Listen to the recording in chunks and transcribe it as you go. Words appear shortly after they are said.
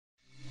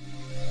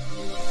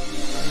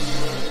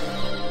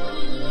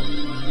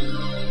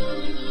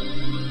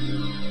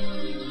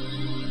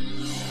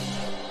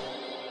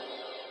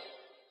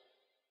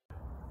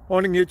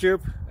Morning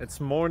YouTube,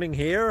 it's morning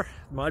here.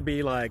 It might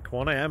be like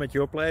 1 a.m. at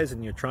your place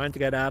and you're trying to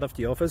get out of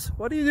the office.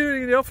 What are you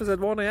doing in the office at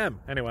 1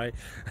 a.m? Anyway,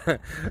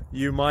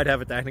 you might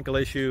have a technical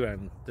issue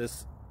and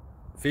this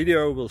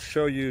video will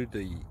show you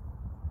the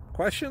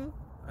question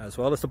as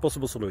well as the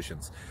possible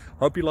solutions.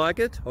 Hope you like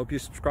it, hope you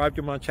subscribe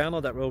to my channel.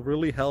 That will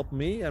really help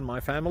me and my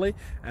family,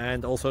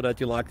 and also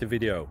that you like the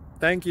video.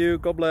 Thank you,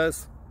 God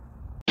bless.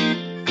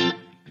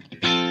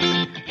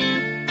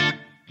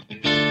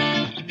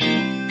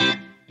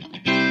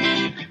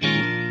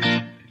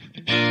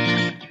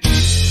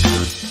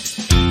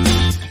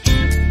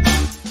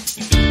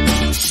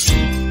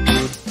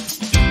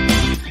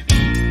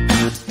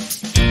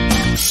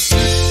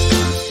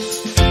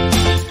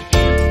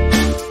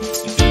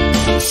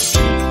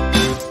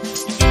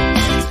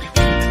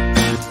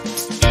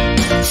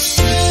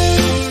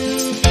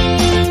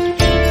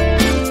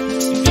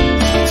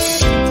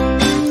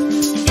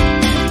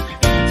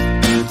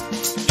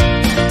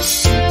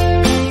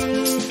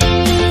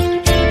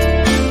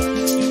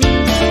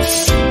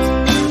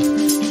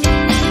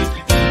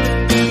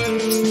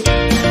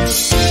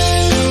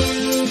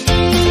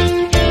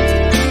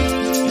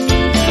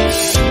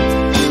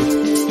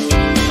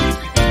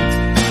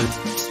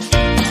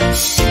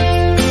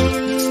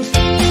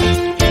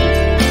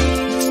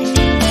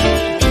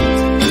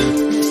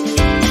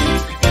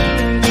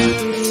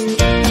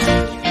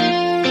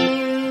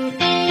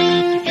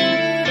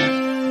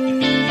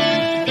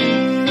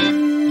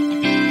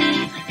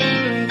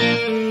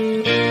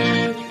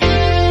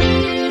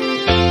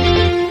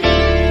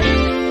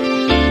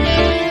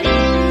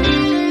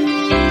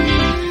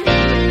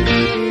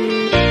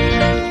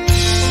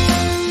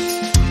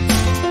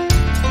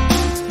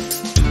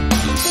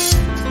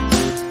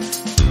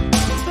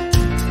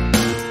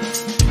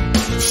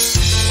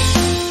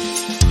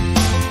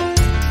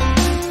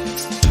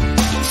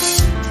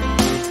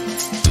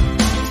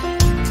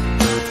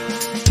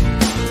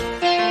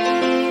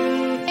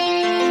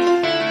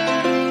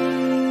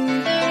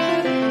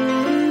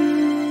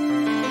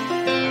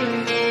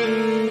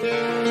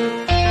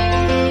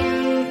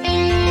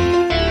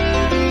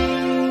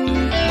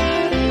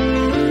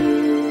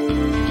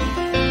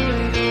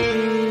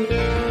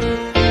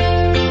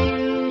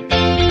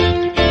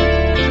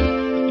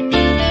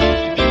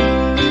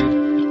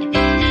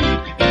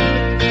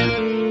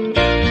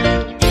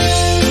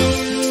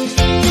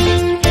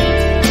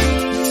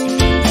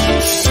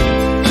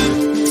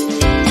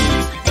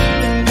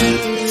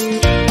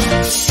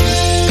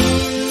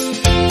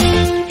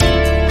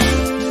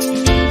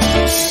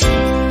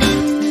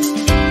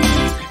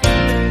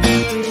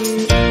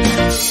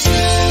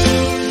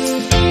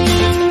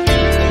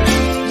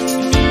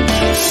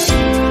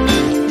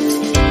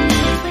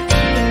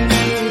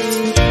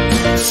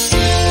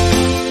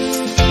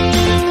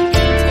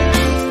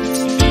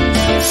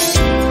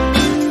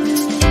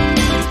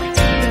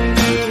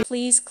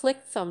 Please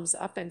click thumbs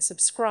up and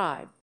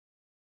subscribe.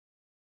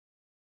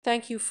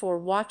 Thank you for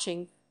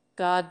watching.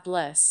 God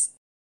bless.